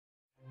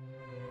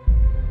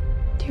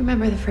you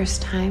remember the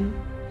first time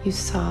you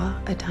saw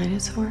a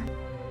dinosaur?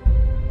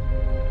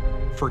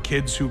 For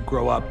kids who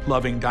grow up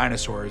loving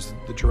dinosaurs,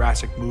 the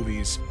Jurassic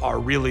movies are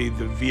really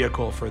the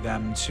vehicle for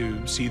them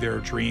to see their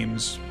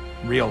dreams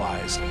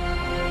realized.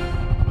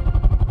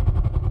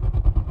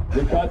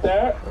 You cut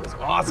there? That was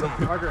awesome.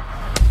 Parker.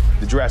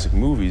 The Jurassic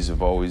movies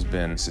have always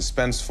been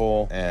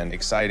suspenseful and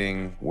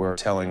exciting. We're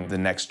telling the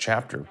next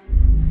chapter.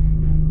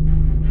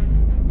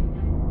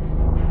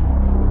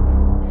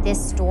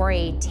 This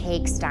story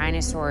takes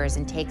dinosaurs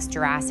and takes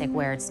Jurassic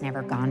where it's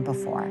never gone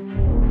before.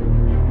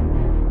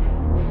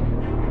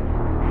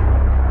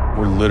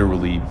 We're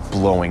literally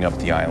blowing up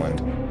the island.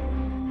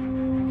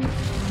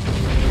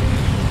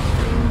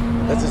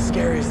 That's the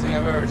scariest thing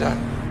I've ever done.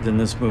 In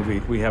this movie,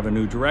 we have a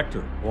new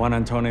director, Juan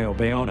Antonio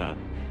Bayona.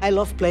 I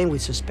love playing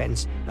with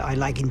suspense. I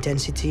like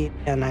intensity,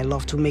 and I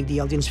love to make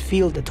the audience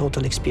feel the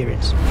total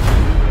experience.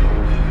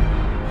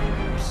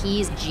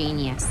 He's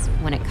genius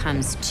when it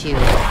comes to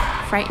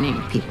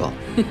frightening people.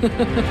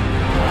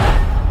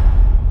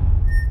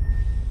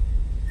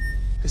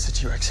 It's the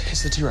T-Rex.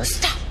 It's the T-Rex.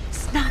 Stop!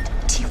 It's not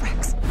a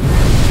T-Rex.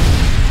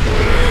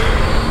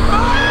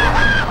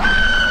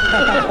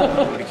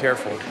 Be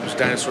careful. There's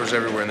dinosaurs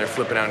everywhere and they're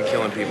flipping out and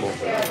killing people.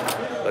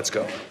 Let's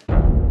go.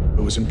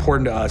 It was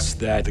important to us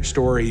that the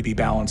story be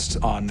balanced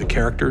on the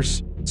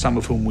characters, some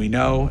of whom we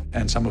know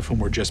and some of whom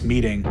we're just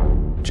meeting.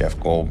 Jeff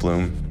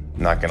Goldblum,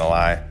 not gonna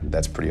lie,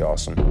 that's pretty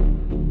awesome.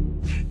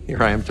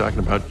 Here I am talking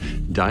about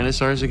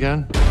dinosaurs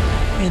again.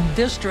 In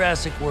this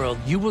Jurassic World,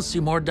 you will see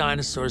more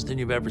dinosaurs than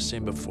you've ever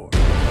seen before.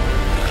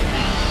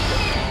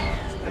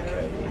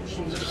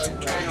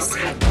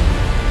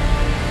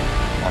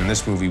 On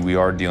this movie, we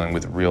are dealing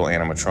with real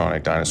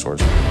animatronic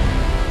dinosaurs.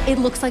 It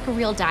looks like a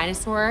real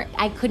dinosaur.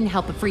 I couldn't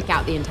help but freak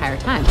out the entire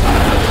time.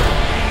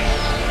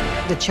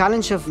 The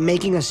challenge of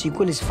making a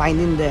sequel is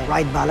finding the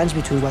right balance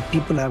between what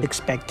people are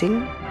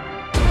expecting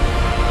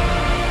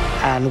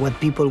and what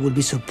people will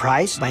be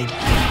surprised by.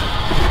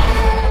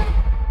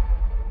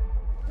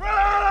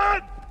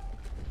 Run!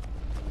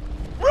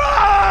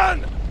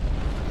 Run!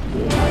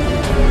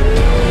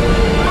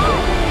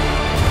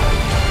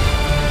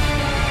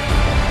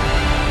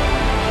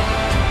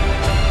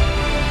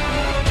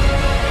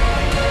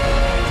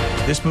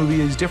 This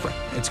movie is different.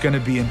 It's going to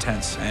be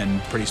intense and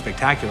pretty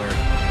spectacular.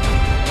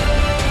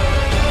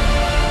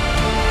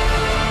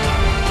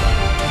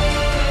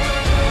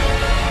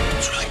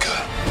 It's really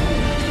good.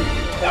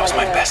 That was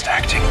my best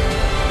acting.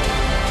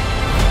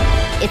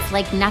 It's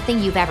like nothing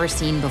you've ever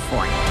seen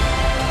before.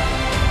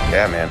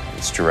 Yeah, man,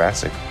 it's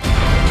Jurassic.